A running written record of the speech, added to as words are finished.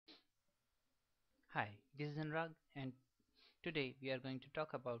Hi, this is Anurag, and today we are going to talk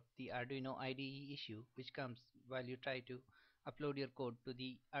about the Arduino IDE issue which comes while you try to upload your code to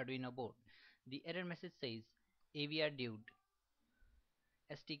the Arduino board. The error message says Avrdude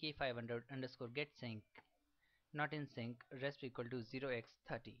stk500 underscore get sync not in sync resp equal to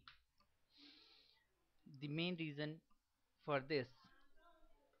 0x30. The main reason for this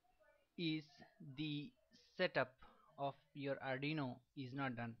is the setup of your Arduino is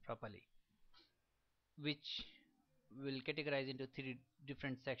not done properly, which will categorize into three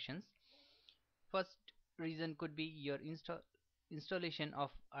different sections. First reason could be your installation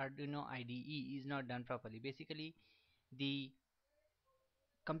of Arduino IDE is not done properly. Basically, the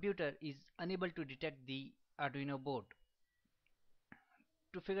computer is unable to detect the Arduino board.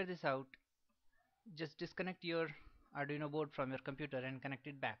 To figure this out, just disconnect your Arduino board from your computer and connect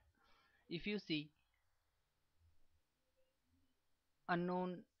it back. If you see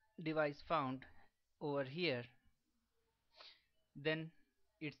unknown device found over here, then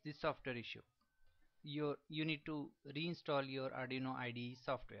it's the software issue. You need to reinstall your Arduino IDE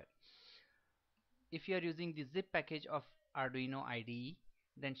software. If you are using the zip package of Arduino IDE,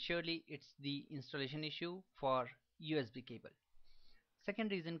 then surely it's the installation issue for USB cable.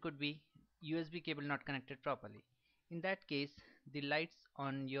 Second reason could be USB cable not connected properly. In that case, the lights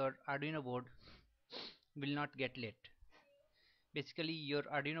on your Arduino board will not get lit. Basically, your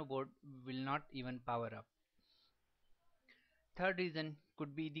Arduino board will not even power up. Third reason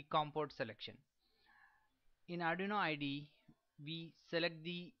could be the COM port selection. In Arduino IDE, we select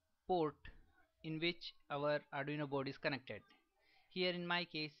the port in which our Arduino board is connected. Here in my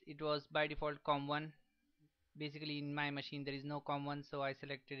case it was by default COM1. Basically in my machine there is no COM1, so I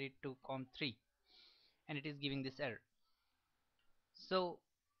selected it to COM3 and it is giving this error. So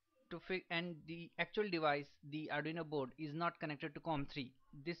and the actual device, the Arduino board, is not connected to COM3.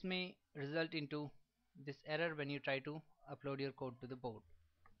 This may result into this error when you try to upload your code to the board.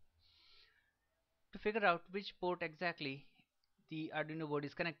 To figure out which port exactly the Arduino board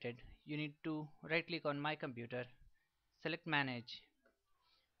is connected, you need to right click on my computer, select manage.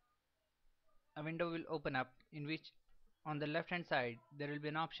 A window will open up in which on the left hand side there will be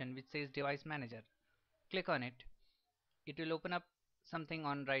an option which says device manager. Click on it. It will open up something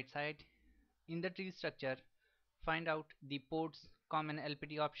on right side. In the tree structure, find out the ports COM and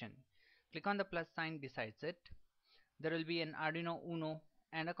LPT option. Click on the plus sign besides it. There will be an Arduino Uno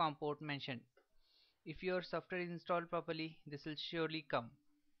and a COM port mentioned. If your software is installed properly, this will surely come.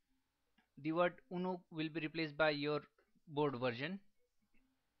 The word Uno will be replaced by your board version.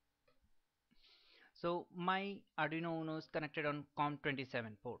 So my Arduino Uno is connected on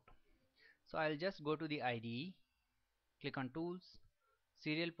COM27 port. So I'll just go to the IDE, click on Tools,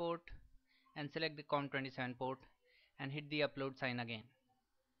 Serial Port, and select the COM27 port and hit the upload sign again.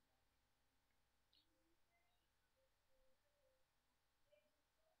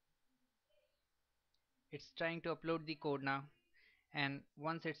 It's trying to upload the code now, and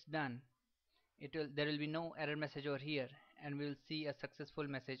once it's done, there will be no error message over here, and we'll see a successful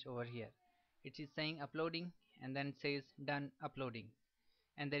message over here. It is saying uploading, and then it says done uploading,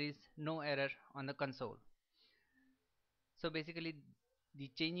 and there is no error on the console. So basically the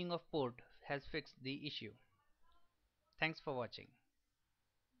changing of port has fixed the issue. Thanks for watching.